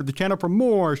 Subscribe to the channel for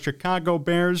more Chicago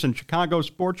Bears and Chicago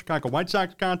sports, Chicago White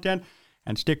Sox content.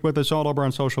 And stick with us all over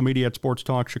on social media at Sports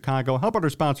Talk Chicago. Help out our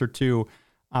sponsor, too,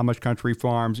 Amish Country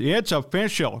Farms. It's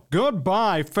official.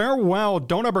 Goodbye. Farewell.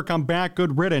 Don't ever come back.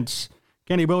 Good riddance.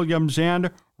 Kenny Williams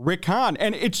and Rick Hahn.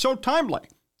 And it's so timely.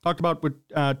 Talked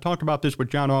about this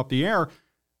with John off the air.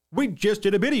 We just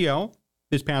did a video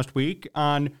this past week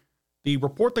on the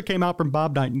report that came out from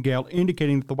Bob Nightingale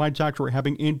indicating that the White Sox were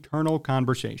having internal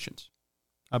conversations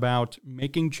about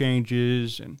making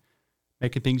changes and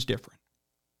making things different.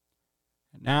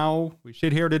 And now we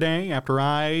sit here today after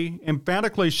I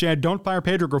emphatically said, don't fire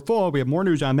Pedro Grifol. We have more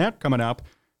news on that coming up.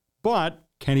 But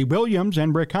Kenny Williams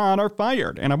and Rick Hahn are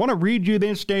fired. And I want to read you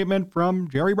this statement from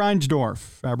Jerry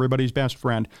Reinsdorf, everybody's best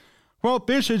friend. Well,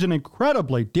 this is an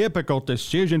incredibly difficult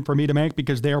decision for me to make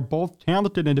because they are both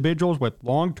talented individuals with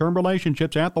long-term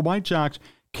relationships at the White Sox.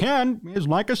 Ken is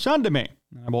like a son to me.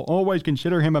 I will always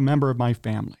consider him a member of my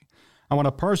family. I want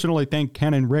to personally thank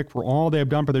Ken and Rick for all they have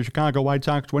done for the Chicago White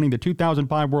Sox, winning the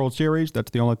 2005 World Series.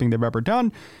 That's the only thing they've ever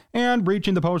done. And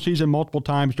reaching the postseason multiple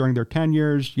times during their 10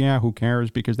 years. Yeah, who cares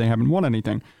because they haven't won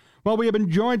anything. Well, we have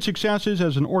enjoyed successes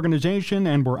as an organization,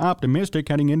 and we're optimistic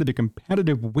heading into the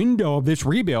competitive window of this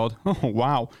rebuild. Oh,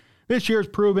 wow. This year's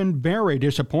proven very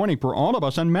disappointing for all of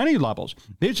us on many levels.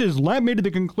 This has led me to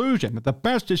the conclusion that the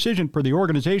best decision for the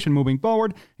organization moving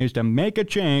forward is to make a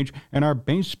change in our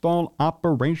baseball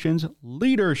operations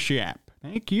leadership.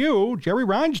 Thank you, Jerry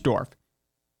Reinsdorf.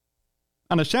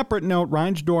 On a separate note,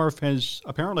 Reinsdorf has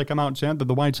apparently come out and said that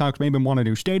the White Sox may even want a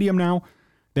new stadium now.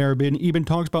 There have been even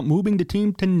talks about moving the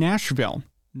team to Nashville.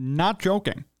 Not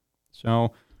joking.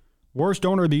 So, Worst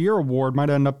Owner of the Year award might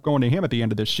end up going to him at the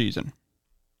end of this season.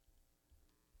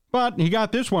 But he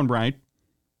got this one right.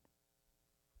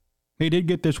 He did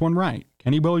get this one right.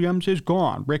 Kenny Williams is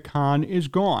gone. Rick Hahn is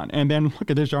gone. And then look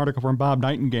at this article from Bob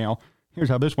Nightingale. Here's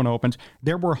how this one opens.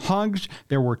 There were hugs,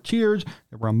 there were tears,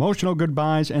 there were emotional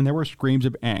goodbyes, and there were screams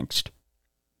of angst.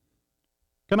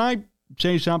 Can I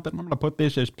say something? I'm going to put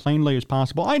this as plainly as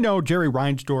possible. I know Jerry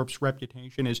Reinsdorf's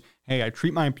reputation is, hey, I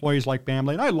treat my employees like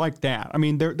family, and I like that. I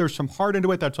mean, there's some heart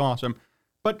into it. That's awesome.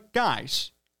 But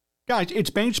guys, it's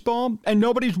baseball, and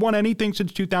nobody's won anything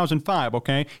since 2005,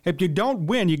 okay? If you don't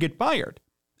win, you get fired.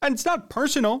 And it's not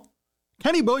personal.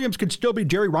 Kenny Williams could still be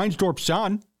Jerry Reinsdorf's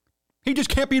son. He just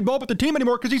can't be involved with the team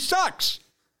anymore because he sucks.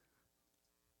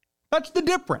 That's the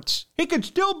difference. He could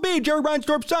still be Jerry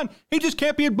Reinsdorf's son. He just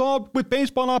can't be involved with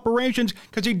baseball operations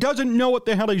because he doesn't know what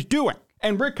the hell he's doing.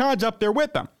 And Rick Hahn's up there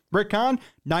with him. Rick Hahn,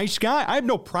 nice guy. I have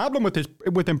no problem with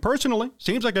him personally.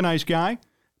 Seems like a nice guy.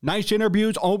 Nice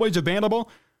interviews, always available.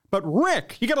 But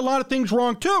Rick, you got a lot of things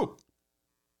wrong too.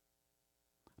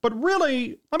 But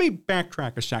really, let me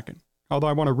backtrack a second. Although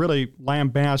I want to really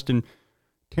lambast and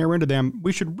tear into them,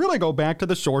 we should really go back to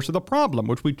the source of the problem,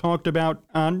 which we talked about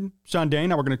on Sunday.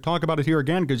 Now we're going to talk about it here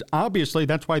again because obviously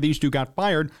that's why these two got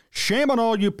fired. Shame on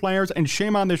all you players and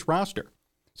shame on this roster.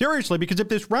 Seriously, because if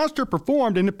this roster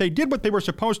performed and if they did what they were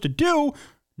supposed to do,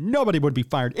 nobody would be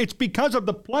fired. It's because of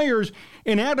the players'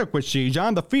 inadequacies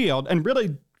on the field and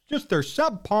really just their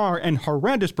subpar and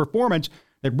horrendous performance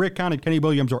that Rick Hahn and Kenny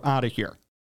Williams are out of here.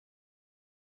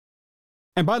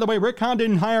 And by the way, Rick Hahn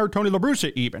didn't hire Tony La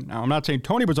Russa even. Now, I'm not saying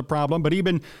Tony was a problem, but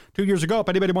even 2 years ago, if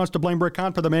anybody wants to blame Rick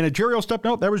Hahn for the managerial stuff,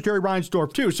 no, that was Jerry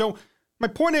Reinsdorf too. So my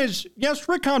point is, yes,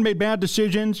 Rick Hahn made bad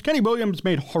decisions. Kenny Williams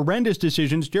made horrendous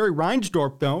decisions. Jerry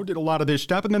Reinsdorf, though, did a lot of this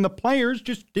stuff. And then the players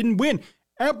just didn't win.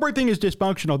 Everything is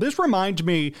dysfunctional. This reminds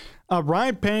me of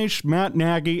Ryan Pace, Matt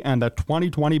Nagy, and the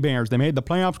 2020 Bears. They made the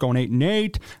playoffs going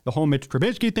 8-8. The whole Mitch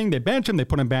Trubisky thing, they bench him, they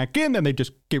put him back in, then they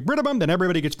just get rid of him. Then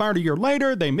everybody gets fired a year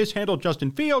later. They mishandled Justin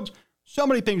Fields. So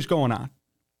many things going on.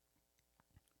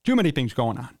 Too many things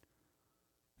going on.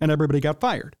 And everybody got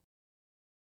fired.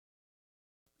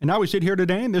 And now we sit here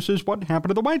today, and this is what happened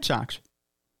to the White Sox.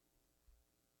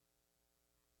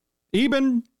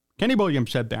 Even Kenny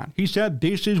Williams said that. He said,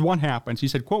 this is what happens. He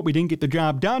said, quote, we didn't get the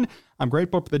job done. I'm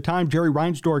grateful for the time Jerry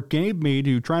Reinsdorf gave me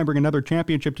to try and bring another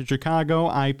championship to Chicago.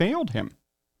 I failed him.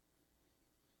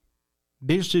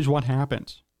 This is what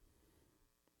happens.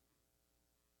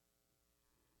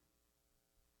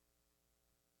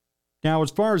 Now,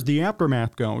 as far as the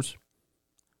aftermath goes,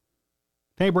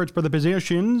 favorites for the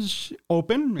positions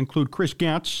open include Chris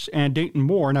Getz and Dayton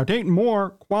Moore. Now, Dayton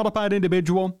Moore, qualified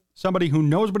individual, somebody who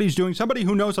knows what he's doing, somebody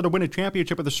who knows how to win a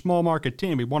championship with a small market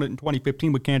team. He won it in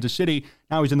 2015 with Kansas City.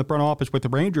 Now he's in the front office with the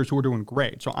Rangers, who are doing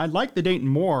great. So I like the Dayton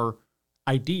Moore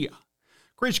idea.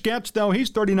 Chris Getz, though, he's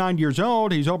 39 years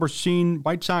old. He's overseen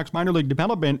White Sox minor league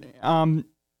development.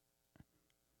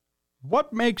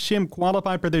 What makes him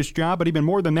qualified for this job? But even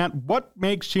more than that, what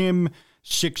makes him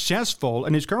successful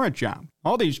in his current job?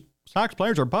 All these Sox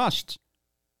players are busts.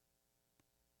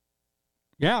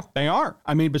 Yeah, they are.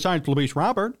 I mean, besides Luis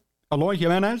Robert, Eloy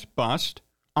Jimenez, bust.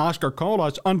 Oscar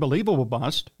Colas, unbelievable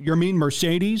bust. Yermin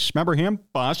Mercedes, remember him?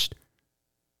 Bust.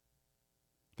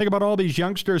 Think about all these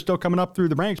youngsters still coming up through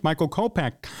the ranks. Michael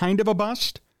Kopech, kind of a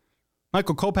bust.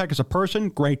 Michael Kopech is a person,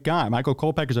 great guy. Michael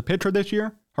Kopech is a pitcher this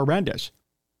year, horrendous.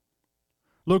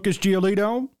 Lucas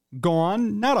Giolito,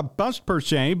 gone. Not a bust per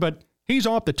se, but he's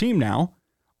off the team now.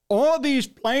 All these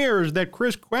players that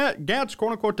Chris Getz,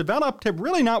 quote-unquote, developed have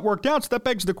really not worked out. So that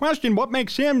begs the question, what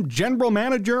makes him general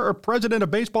manager or president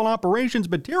of baseball operations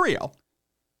material?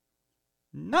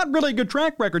 Not really a good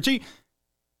track record. See,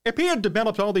 if he had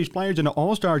developed all these players into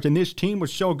all-stars and this team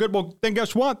was so good, well, then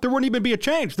guess what? There wouldn't even be a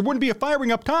change. There wouldn't be a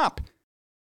firing up top.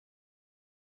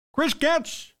 Chris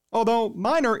Getz, although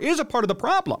minor, is a part of the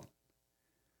problem.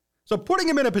 So putting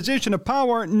him in a position of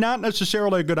power, not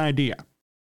necessarily a good idea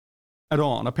at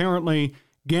all. And apparently,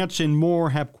 Getz and Moore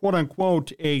have,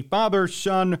 quote-unquote, a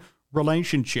father-son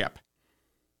relationship.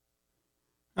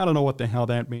 I don't know what the hell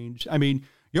that means. I mean,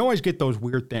 you always get those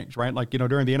weird things, right? Like,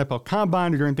 during the NFL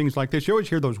Combine or during things like this, you always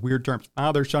hear those weird terms,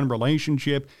 father-son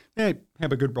relationship. They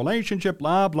have a good relationship,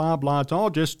 blah, blah, blah. It's all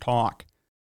just talk.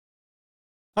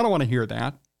 I don't want to hear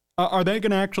that. Are they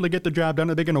going to actually get the job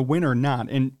done? Are they going to win or not?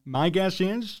 And my guess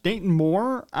is Dayton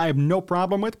Moore, I have no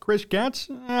problem with. Chris Getz,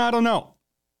 I don't know.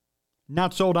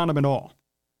 Not sold on him at all.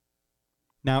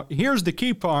 Now, here's the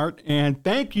key part, and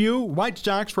thank you, White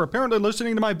Sox, for apparently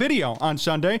listening to my video on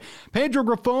Sunday. Pedro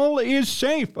Grifol is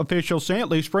safe, officials say, at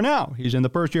least for now. He's in the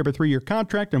first year of a 3-year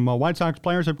contract, and while White Sox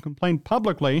players have complained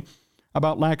publicly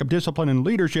about lack of discipline and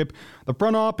leadership, the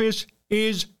front office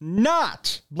is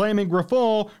not blaming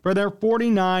Grifol for their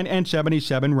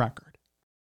 49-77 record.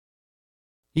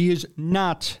 He is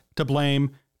not to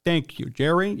blame. Thank you,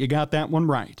 Jerry. You got that one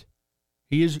right.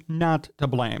 He is not to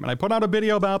blame. And I put out a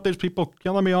video about this, people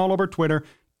killing me all over Twitter.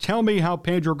 Tell me how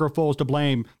Pedro Grifol is to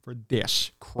blame for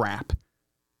this crap.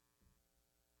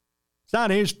 It's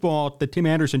not his fault that Tim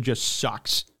Anderson just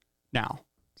sucks now.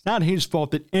 It's not his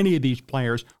fault that any of these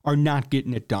players are not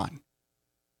getting it done.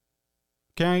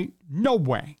 Okay? No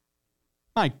way.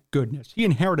 My goodness. He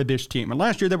inherited this team. And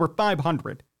last year they were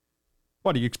 500.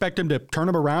 What, do you expect him to turn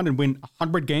them around and win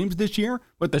 100 games this year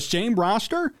with the same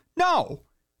roster? No.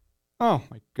 Oh,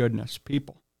 my goodness,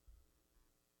 people.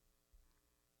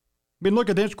 I mean,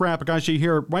 look at this graphic I see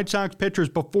here. White Sox pitchers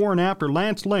before and after.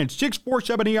 Lance Lynch,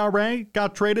 6.47 ERA,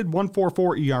 got traded,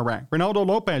 1.44 ERA. Ronaldo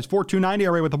Lopez, 4.29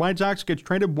 ERA with the White Sox, gets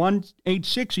traded,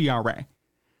 1.86 ERA.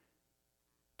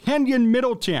 Keenan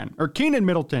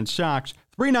Middleton, Sox,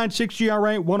 3.96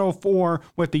 ERA, 1.04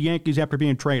 with the Yankees after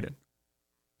being traded.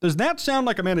 Does that sound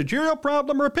like a managerial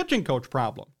problem or a pitching coach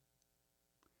problem?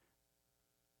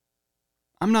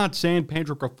 I'm not saying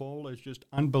Pedro Grifol is just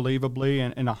unbelievably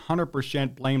and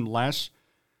 100% blameless,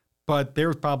 but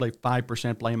there's probably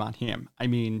 5% blame on him. I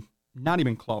mean, not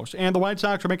even close. And the White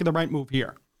Sox are making the right move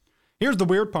here. Here's the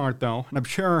weird part, though, and I'm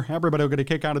sure everybody will get a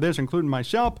kick out of this, including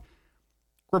myself.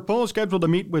 Grifol is scheduled to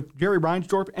meet with Jerry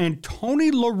Reinsdorf and Tony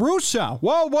La Russa.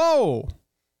 Whoa.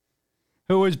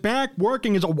 Who is back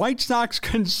working as a White Sox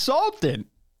consultant.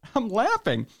 I'm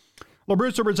laughing. La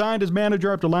Russa resigned as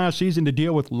manager after last season to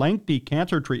deal with lengthy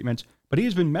cancer treatments, but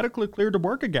he's been medically cleared to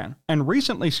work again and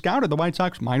recently scouted the White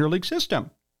Sox minor league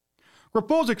system.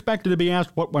 Grifol is expected to be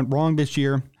asked what went wrong this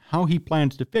year, how he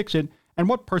plans to fix it, and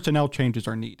what personnel changes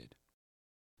are needed.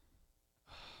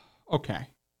 Okay.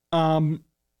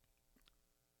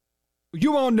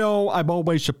 You all know I've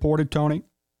always supported Tony.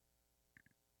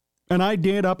 And I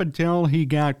did up until he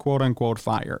got quote-unquote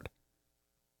fired.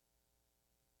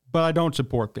 But I don't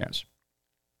support this.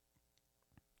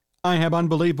 I have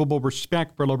unbelievable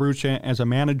respect for La Russa as a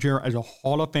manager, as a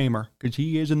Hall of Famer, because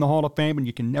he is in the Hall of Fame and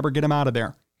you can never get him out of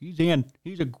there. He's in.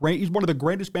 He's one of the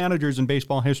greatest managers in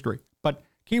baseball history. But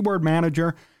keyword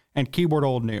manager and keyword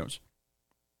old news.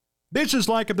 This is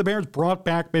like if the Bears brought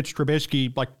back Mitch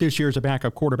Trubisky like this year as a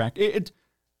backup quarterback.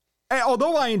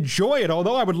 Although I enjoy it,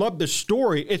 although I would love this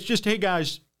story, it's just, hey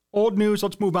guys, old news,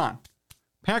 let's move on.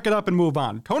 Pack it up and move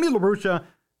on. Tony La Russa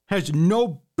has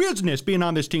no business being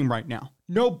on this team right now.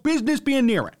 No business being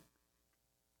near it.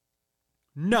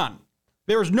 None.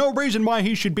 There is no reason why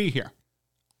he should be here.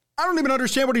 I don't even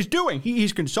understand what he's doing.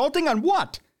 He's consulting on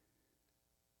what?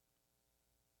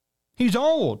 He's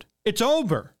old. It's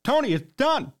over. Tony, it's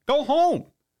done. Go home.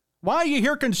 Why are you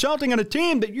here consulting on a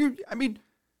team that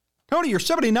Tony, you're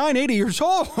 79, 80 years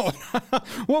old.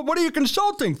 What are you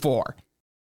consulting for?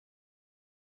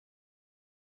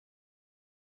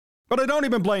 But I don't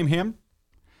even blame him.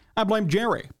 I blame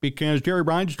Jerry, because Jerry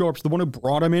Reinsdorf's the one who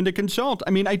brought him in to consult.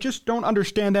 I mean, I just don't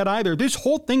understand that either. This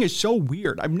whole thing is so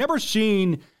weird. I've never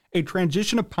seen a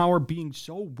transition of power being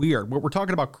so weird, where we're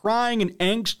talking about crying and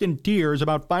angst and tears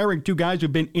about firing two guys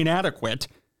who've been inadequate.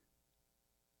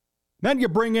 Then you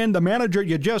bring in the manager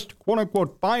you just,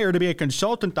 quote-unquote, fired to be a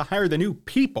consultant to hire the new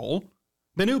people.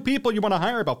 The new people you want to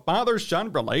hire about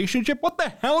father-son relationship? What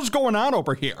the hell's going on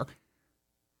over here?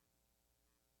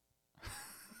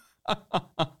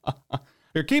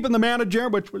 You're keeping the manager,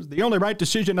 which was the only right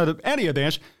decision out of any of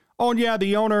this. Oh, yeah,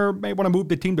 the owner may want to move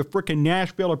the team to frickin'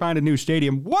 Nashville or find a new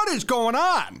stadium. What is going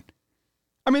on?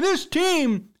 I mean, this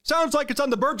team sounds like it's on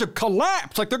the verge of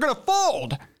collapse, like they're going to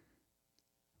fold.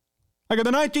 Like in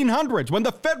the 1900s when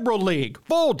the Federal League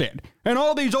folded and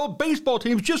all these old baseball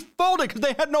teams just folded because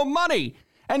they had no money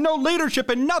and no leadership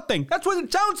and nothing. That's what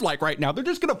it sounds like right now. They're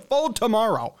just going to fold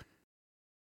tomorrow.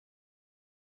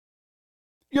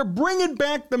 You're bringing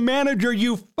back the manager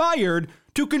you fired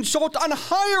to consult on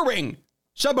hiring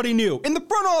somebody new in the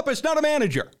front office, not a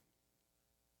manager.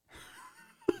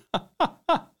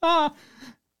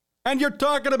 And you're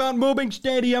talking about moving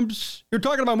stadiums. You're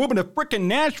talking about moving to frickin'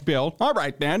 Nashville. All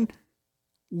right, then.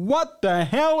 What the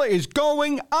hell is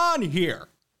going on here?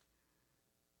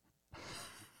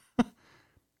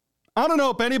 I don't know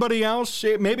if anybody else,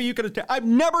 maybe you could. I've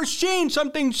never seen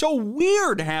something so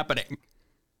weird happening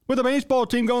with a baseball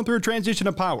team going through a transition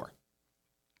of power.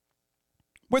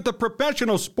 With a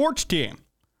professional sports team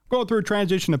going through a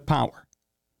transition of power.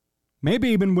 Maybe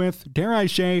even with, dare I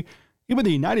say, even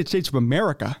the United States of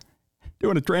America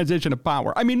doing a transition of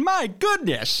power. I mean, my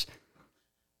goodness.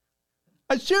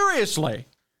 Seriously.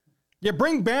 You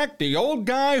bring back the old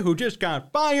guy who just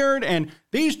got fired, and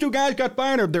these two guys got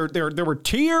fired. There were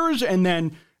tears, and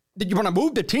then did you want to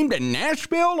move the team to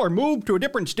Nashville or move to a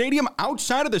different stadium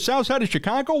outside of the south side of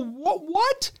Chicago?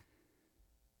 What?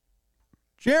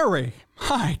 Jerry,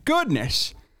 my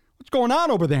goodness. What's going on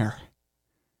over there?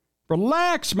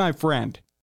 Relax, my friend.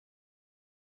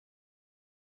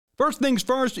 First things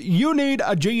first, you need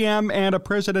a GM and a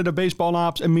president of baseball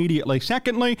ops immediately.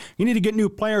 Secondly, you need to get new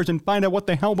players and find out what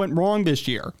the hell went wrong this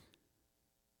year.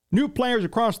 New players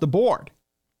across the board.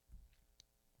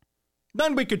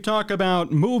 Then we could talk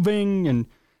about moving and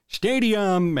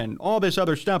stadium and all this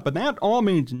other stuff, but that all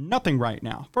means nothing right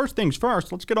now. First things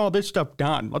first, let's get all this stuff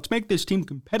done. Let's make this team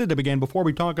competitive again before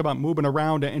we talk about moving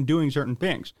around and doing certain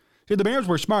things. See, the Bears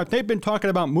were smart. They've been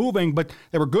talking about moving, but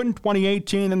they were good in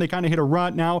 2018, then they kind of hit a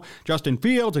rut now. Justin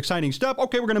Fields, exciting stuff.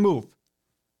 Okay, we're going to move.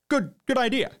 Good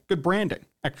idea. Good branding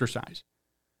exercise.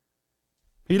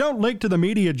 You don't link to the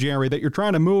media, Jerry, that you're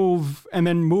trying to move and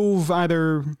then move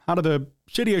either out of the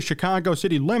city of Chicago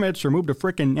city limits or move to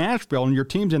frickin' Nashville and your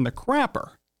team's in the crapper.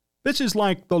 This is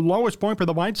like the lowest point for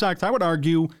the White Sox, I would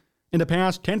argue, in the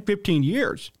past 10, 15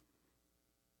 years.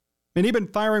 And even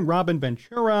firing Robin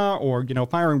Ventura or,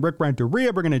 firing Rick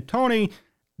Renteria, bringing in Tony,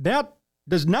 that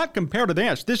does not compare to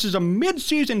this. This is a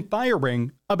mid-season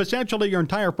firing of essentially your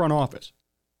entire front office.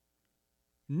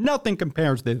 Nothing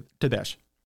compares to this.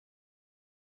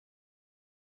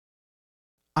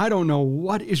 I don't know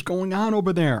what is going on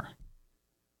over there.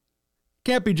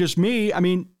 Can't be just me. I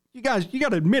mean, you guys, you got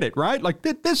to admit it, right? Like,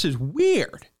 this is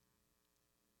weird.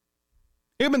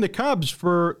 Even the Cubs,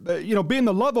 for, being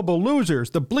the lovable losers,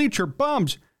 the bleacher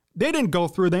bums, they didn't go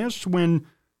through this when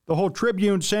the whole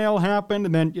Tribune sale happened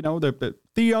and then, the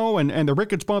Theo and the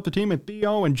Ricketts bought the team and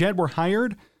Theo and Jed were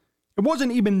hired. It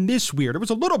wasn't even this weird. It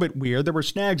was a little bit weird. There were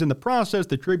snags in the process.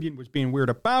 The Tribune was being weird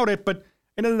about it, but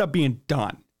it ended up being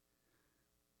done.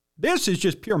 This is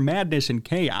just pure madness and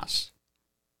chaos.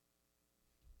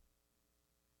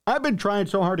 I've been trying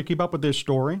so hard to keep up with this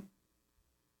story,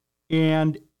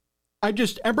 and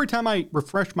every time I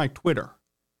refresh my Twitter,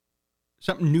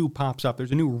 something new pops up.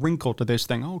 There's a new wrinkle to this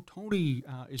thing. Oh, Tony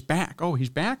is back. Oh, he's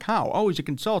back? How? Oh, he's a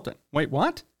consultant. Wait,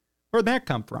 what? Where'd that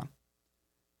come from?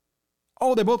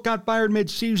 Oh, they both got fired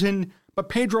mid-season, but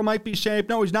Pedro might be safe.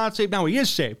 No, he's not safe. Now he is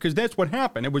safe, because that's what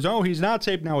happened. It was, oh, he's not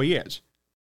safe. Now he is.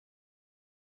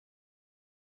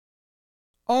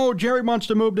 Oh, Jerry wants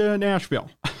to move to Nashville.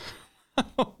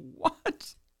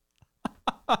 What?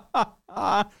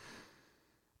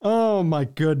 Oh, my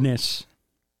goodness.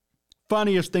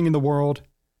 Funniest thing in the world.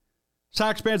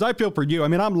 Sox fans, I feel for you. I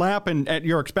mean, I'm laughing at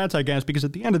your expense, I guess, because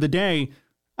at the end of the day,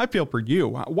 I feel for you.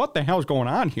 What the hell's going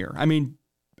on here? I mean,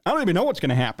 I don't even know what's going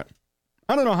to happen.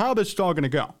 I don't know how this is all going to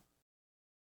go.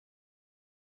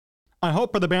 I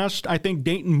hope for the best. I think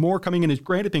Dayton Moore coming in is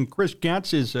great. I think Chris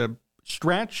Getz is a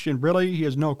stretch, and really, he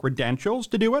has no credentials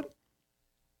to do it.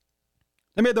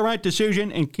 They made the right decision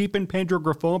in keeping Pedro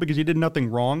Grifol because he did nothing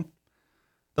wrong.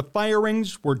 The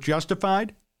firings were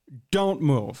justified. Don't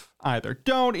move either.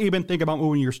 Don't even think about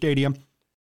moving your stadium.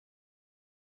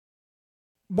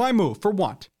 Why move? For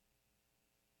what?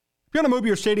 If you're going to move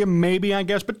your stadium, maybe, I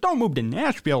guess, but don't move to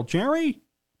Nashville, Jerry.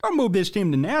 Don't move this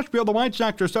team to Nashville. The White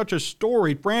Sox are such a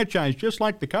storied franchise, just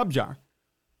like the Cubs are.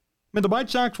 I mean, the White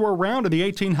Sox were around in the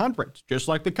 1800s, just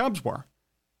like the Cubs were.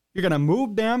 You're going to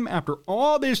move them after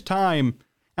all this time,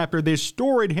 after this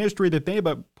storied history that they've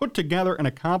put together and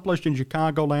accomplished in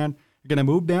Chicagoland. You're going to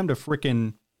move them to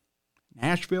frickin'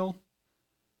 Nashville?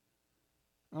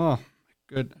 Oh, my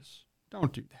goodness.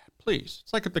 Don't do that, please.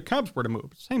 It's like if the Cubs were to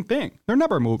move. Same thing. They're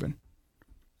never moving.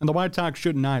 And the White Sox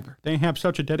shouldn't either. They have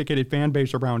such a dedicated fan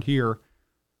base around here.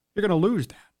 You're going to lose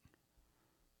that.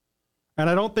 And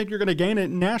I don't think you're going to gain it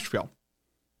in Nashville.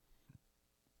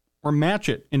 Or match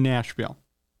it in Nashville.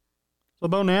 So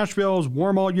though Nashville is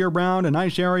warm all year round, a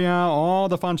nice area, all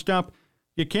the fun stuff,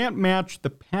 you can't match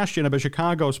the passion of a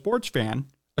Chicago sports fan,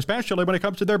 especially when it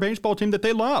comes to their baseball team that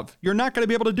they love. You're not going to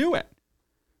be able to do it.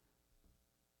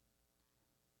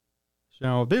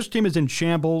 So this team is in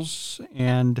shambles,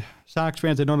 and Sox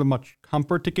fans, I don't have much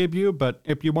comfort to give you, but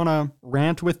if you want to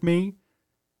rant with me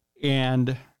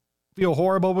and feel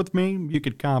horrible with me, you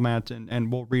could comment,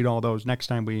 and we'll read all those next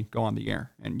time we go on the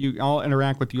air. And I'll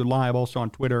interact with you live also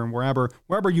on Twitter and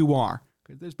wherever you are.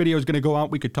 Because this video is going to go out,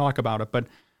 we could talk about it, but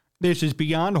this is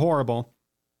beyond horrible.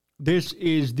 This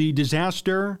is the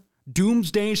disaster,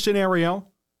 doomsday scenario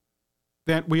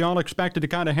that we all expected to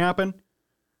kind of happen.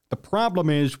 The problem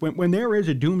is when there is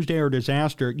a doomsday or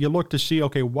disaster, you look to see,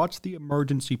 okay, what's the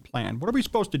emergency plan? What are we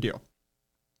supposed to do?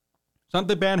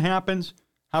 Something bad happens,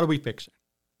 how do we fix it?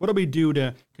 What do we do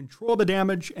to control the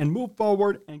damage and move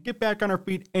forward and get back on our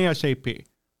feet ASAP?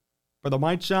 For the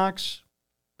White Sox,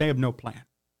 they have no plan.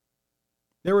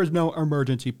 There is no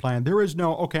emergency plan. There is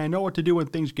no, okay, I know what to do when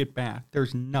things get bad.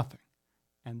 There's nothing.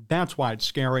 And that's why it's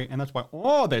scary, and that's why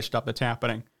all this stuff that's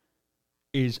happening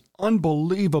is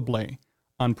unbelievably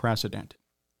unprecedented.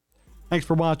 Thanks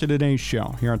for watching today's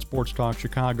show here on Sports Talk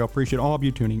Chicago. Appreciate all of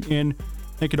you tuning in.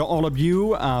 Thank you to all of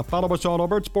you. Follow us all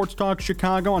over at Sports Talk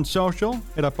Chicago on social.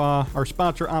 Hit up our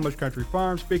sponsor, Amish Country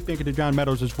Farms. Big thank you to John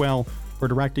Meadows as well for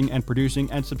directing and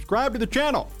producing. And subscribe to the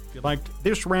channel if you liked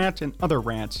this rant and other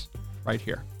rants right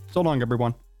here. So long,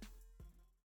 everyone.